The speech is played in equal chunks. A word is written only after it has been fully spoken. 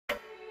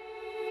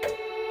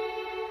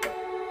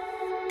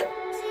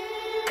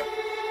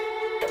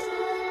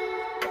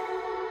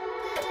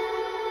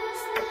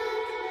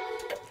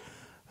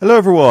Hello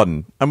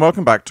everyone, and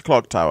welcome back to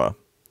Clock Tower.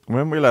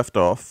 When we left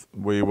off,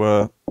 we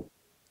were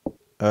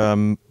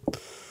about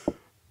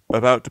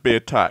to be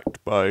attacked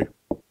by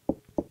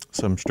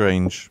some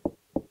strange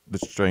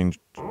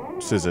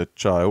scissor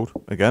child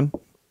again.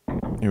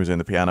 He was in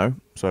the piano,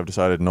 so I've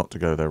decided not to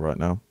go there right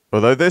now.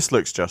 Although this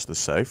looks just as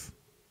safe.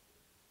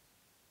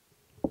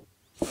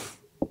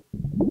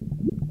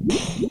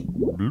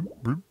 Bloop,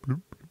 bloop,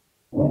 bloop.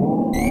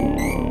 What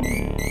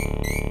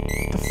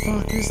the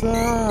fuck is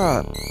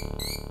that?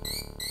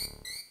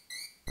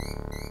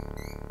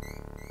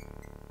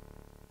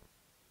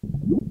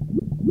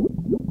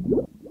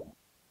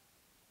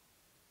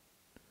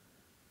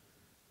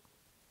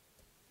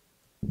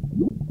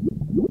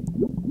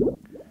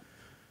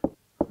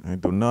 I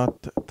do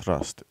not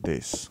trust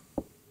this.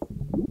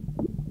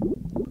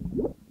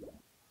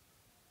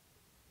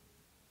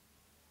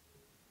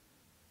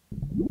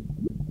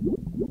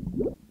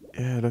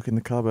 Yeah, look in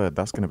the cupboard.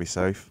 That's going to be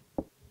safe.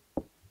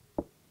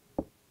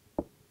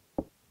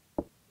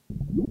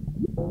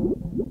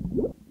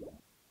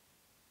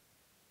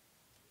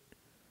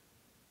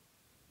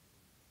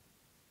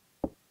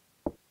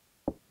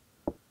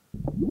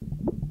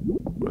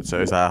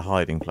 So is that a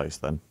hiding place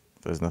then?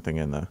 If there's nothing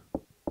in there.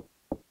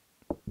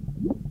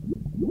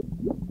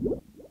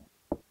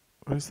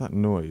 What is that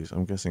noise?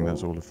 I'm guessing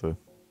that's all of the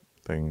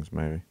things,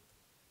 maybe.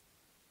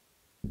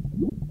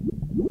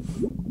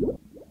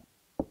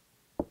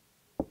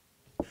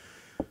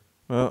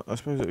 Well, I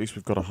suppose at least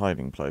we've got a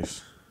hiding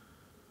place.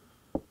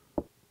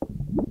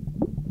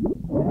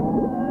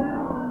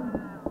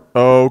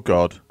 Oh,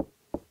 God.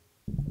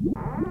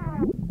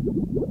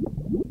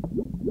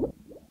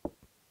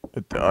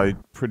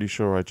 I'm pretty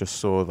sure I just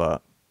saw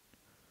that.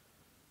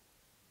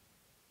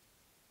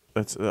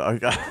 That's...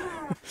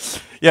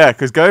 yeah,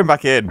 because going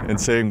back in and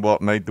seeing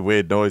what made the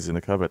weird noise in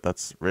the cupboard,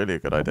 that's really a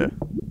good idea.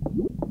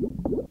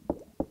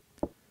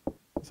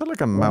 Is that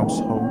like a mouse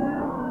hole?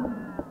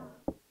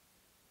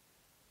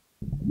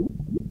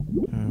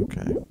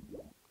 Okay.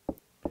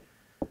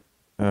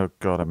 Oh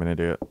god, I'm an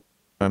idiot.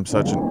 I'm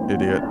such an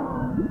idiot.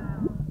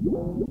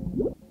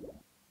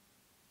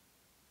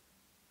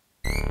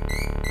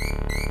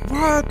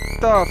 What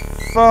the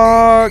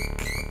fuck?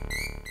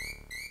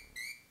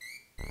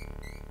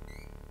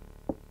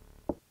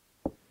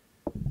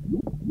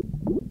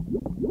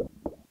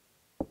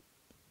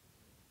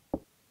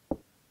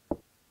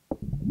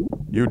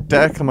 You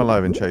dare come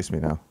alive and chase me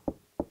now.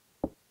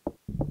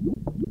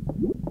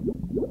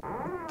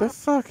 The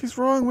fuck is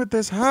wrong with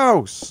this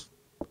house?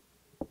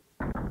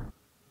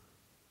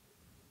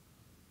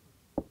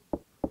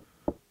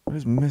 What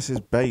is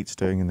Mrs. Bates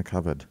doing in the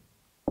cupboard?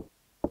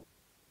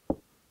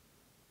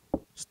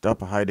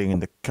 Stop hiding in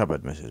the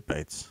cupboard, Mrs.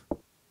 Bates.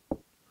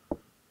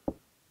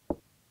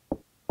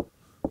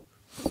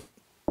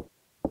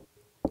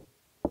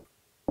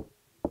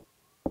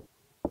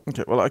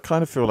 Okay, well, I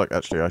kind of feel like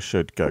actually I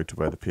should go to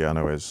where the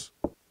piano is.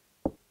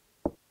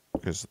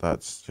 Because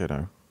that's, you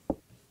know...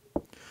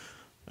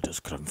 Let us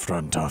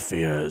confront our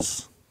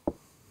fears.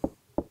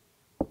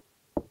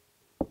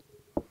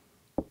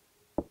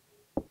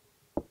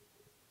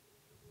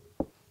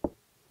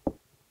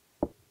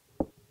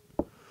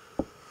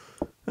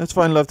 That's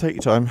fine, love. Take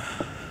your time.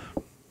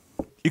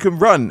 You can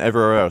run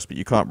everywhere else, but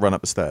you can't run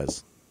up the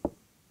stairs.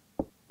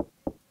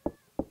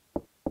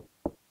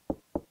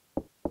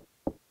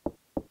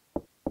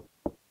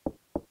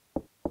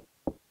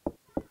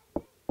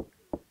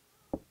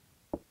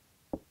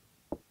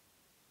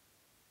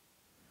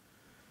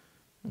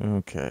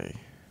 Okay.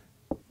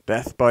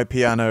 Death by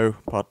Piano,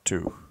 Part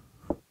 2.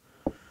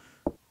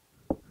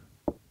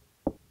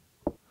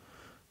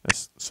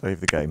 Let's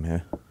save the game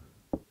here.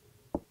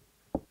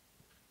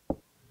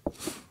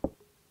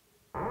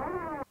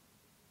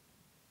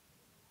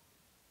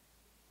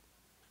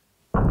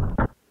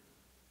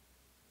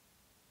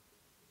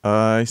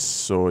 I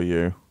saw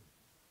you.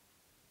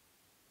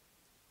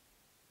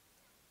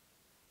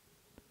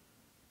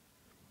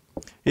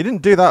 He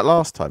didn't do that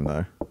last time,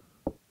 though.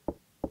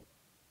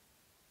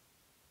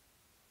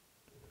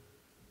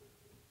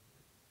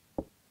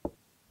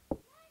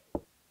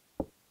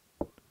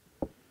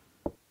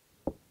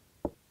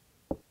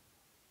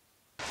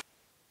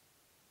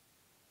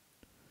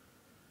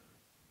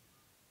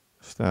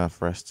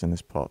 Staff rests in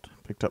this pot.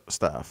 Picked up the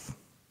staff.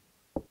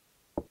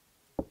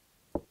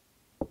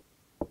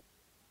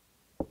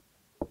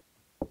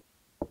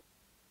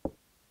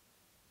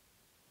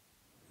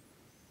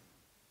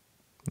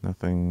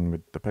 Nothing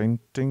with the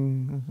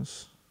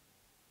paintings.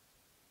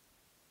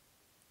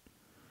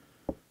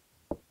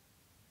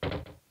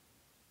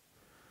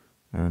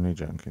 Only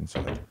junk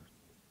inside.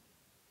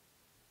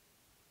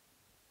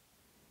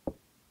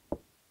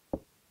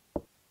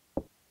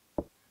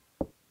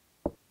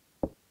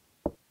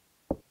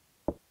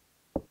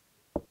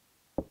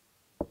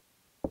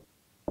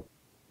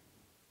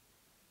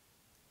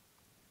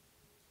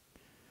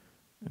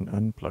 An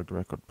unplugged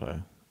record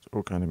player. It's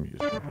all kind of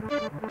music. I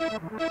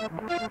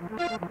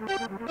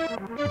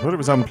thought it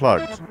was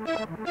unplugged.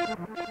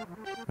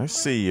 I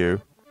see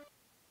you.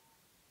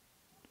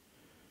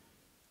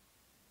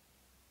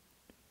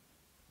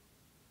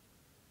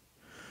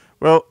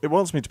 Well, it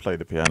wants me to play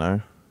the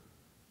piano.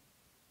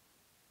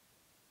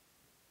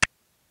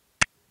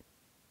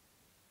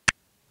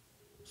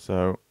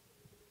 So,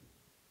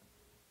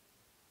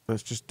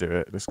 let's just do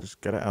it. Let's just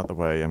get it out of the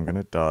way. I'm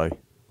gonna die.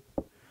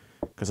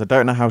 Because I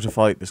don't know how to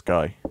fight this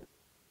guy.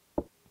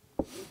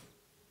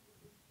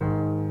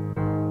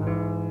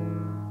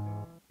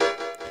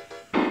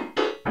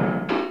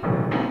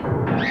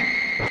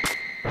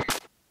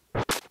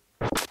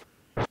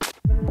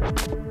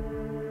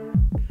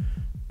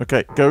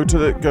 Okay, go to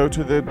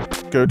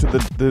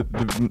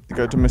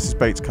Mrs.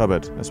 Bates'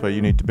 cupboard. That's where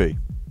you need to be.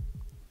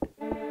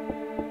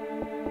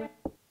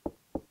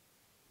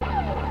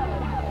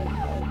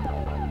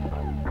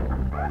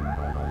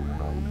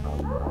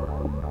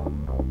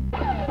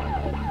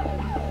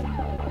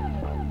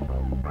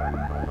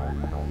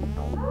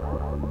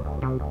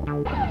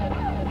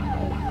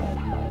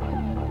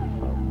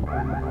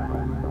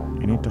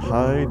 You need to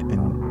hide in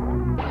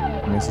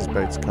Mrs.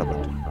 Bates'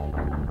 cupboard.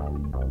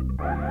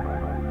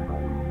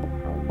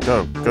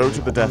 Go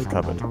to the death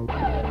cupboard.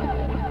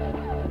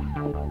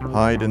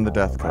 Hide in the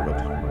death cupboard.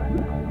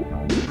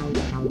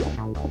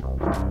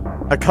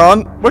 I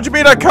can't? What do you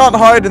mean I can't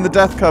hide in the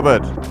death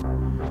cupboard?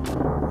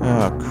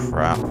 Oh,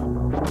 crap.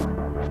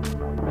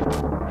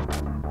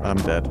 I'm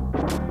dead.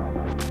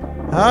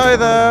 Hi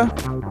there!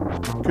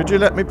 Could you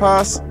let me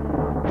pass?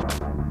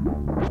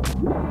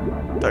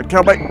 Don't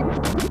kill me!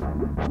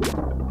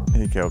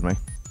 He killed me.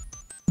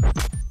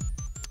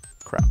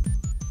 Crap.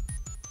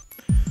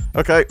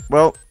 Okay,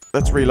 well,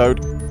 let's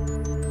reload.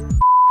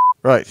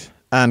 Right,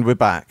 and we're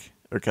back.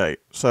 Okay,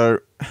 so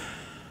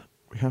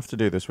we have to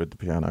do this with the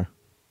piano.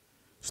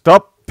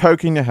 Stop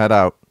poking your head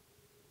out.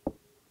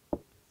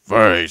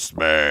 Face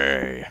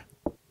me.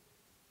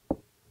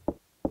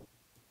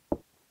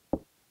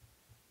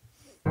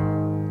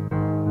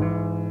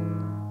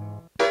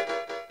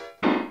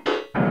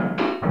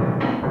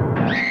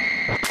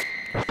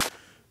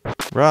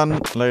 Run,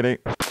 lady.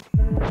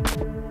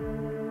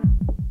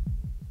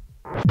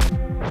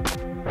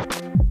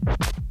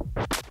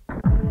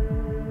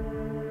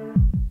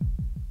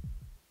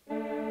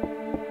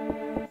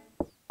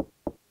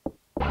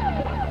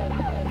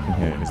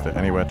 Here, is there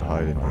anywhere to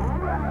hide in here?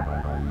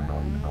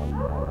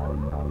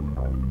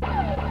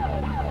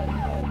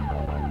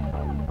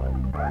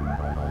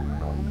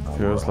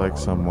 Feels like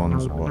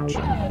someone's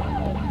watching.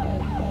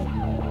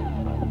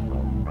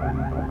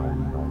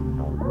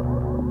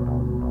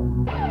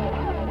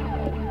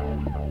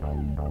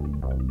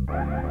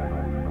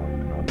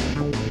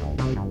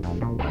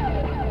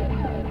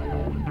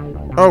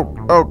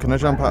 Oh, can I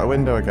jump out a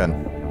window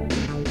again?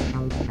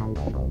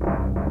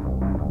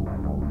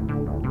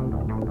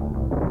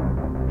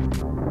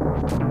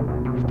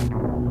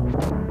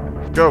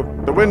 Go,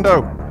 the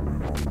window!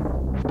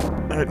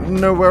 I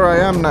know where I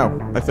am now,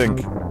 I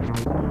think.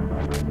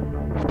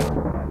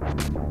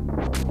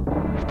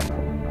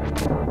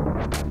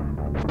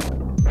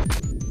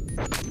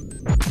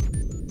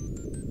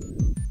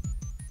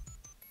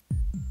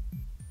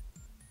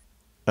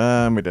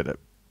 We did it.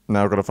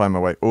 Now I've got to find my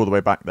way all the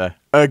way back there.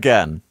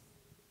 Again.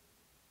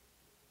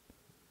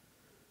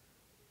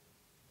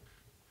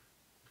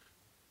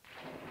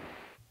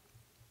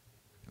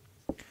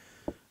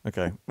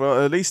 Okay,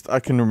 well, at least I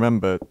can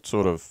remember,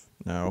 sort of,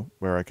 now,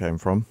 where I came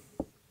from.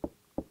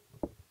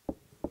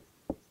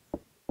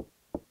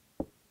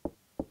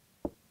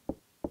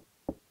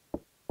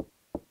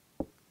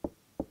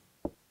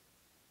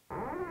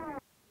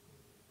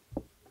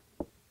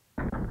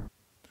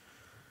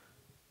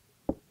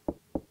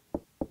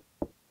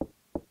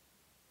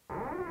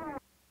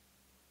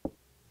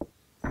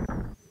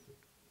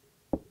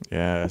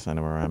 Yes, I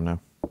know where I am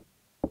now.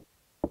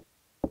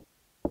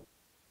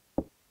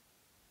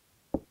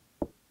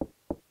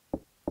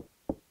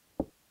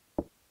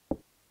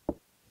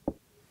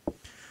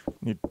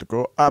 Need to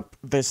go up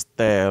the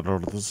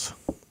stairs.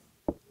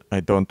 I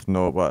don't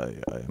know why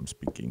I am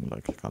speaking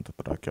like Count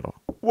Dracula.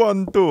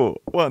 1, 2,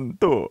 1,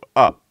 2,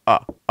 ah.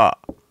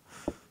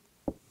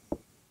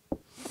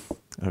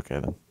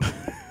 Okay then.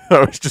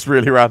 That was just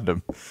really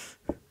random.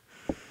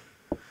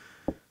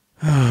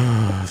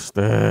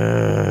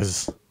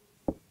 Stairs.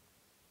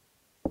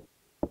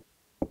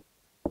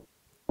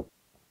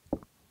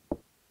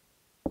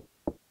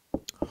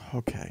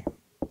 Okay.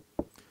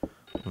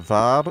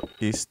 Waar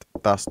ist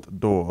das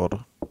door?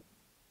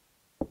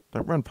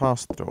 Don't run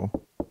past the door.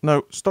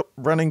 No, stop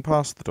running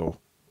past the door.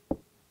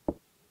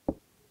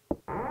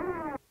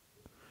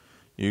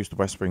 Use the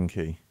west wing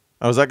key.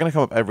 Oh, is that going to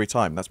come up every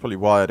time? That's probably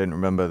why I didn't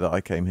remember that I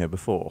came here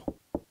before.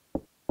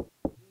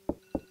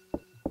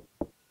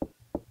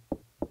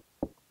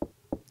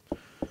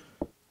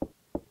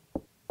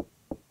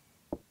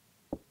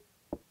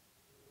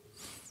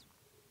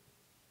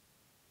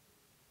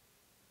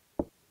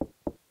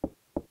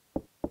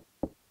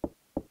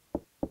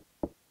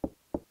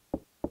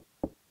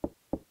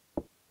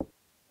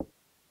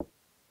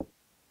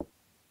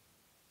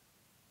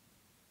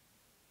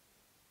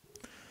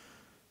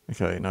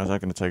 Okay, now is that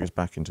going to take us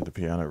back into the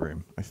piano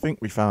room? I think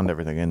we found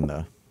everything in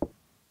there.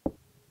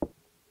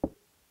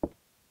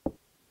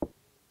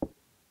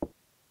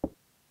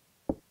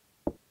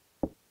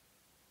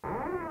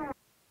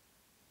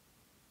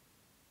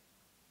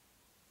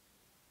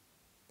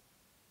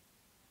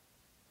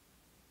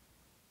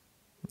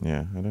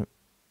 Yeah, I don't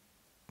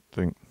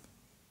think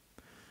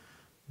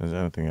there's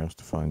anything else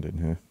to find in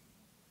here.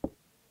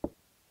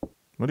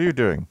 What are you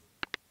doing?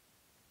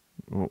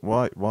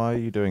 Why are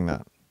you doing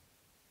that?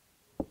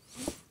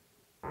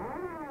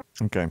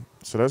 Okay,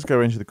 so let's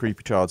go into the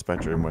creepy child's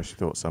bedroom where she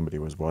thought somebody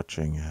was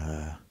watching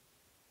her.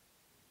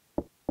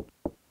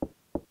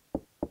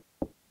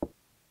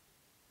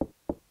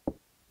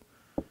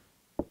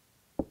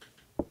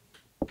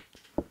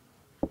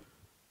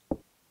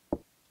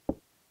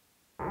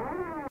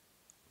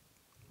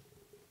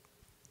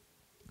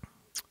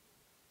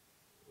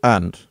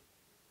 And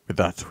with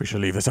that, we shall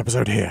leave this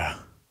episode here.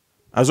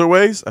 As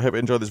always, I hope you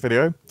enjoyed this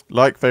video.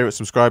 Like, favourite,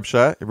 subscribe,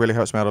 share. It really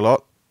helps me out a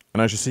lot.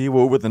 And I shall see you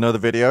all with another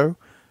video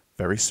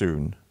very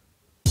soon.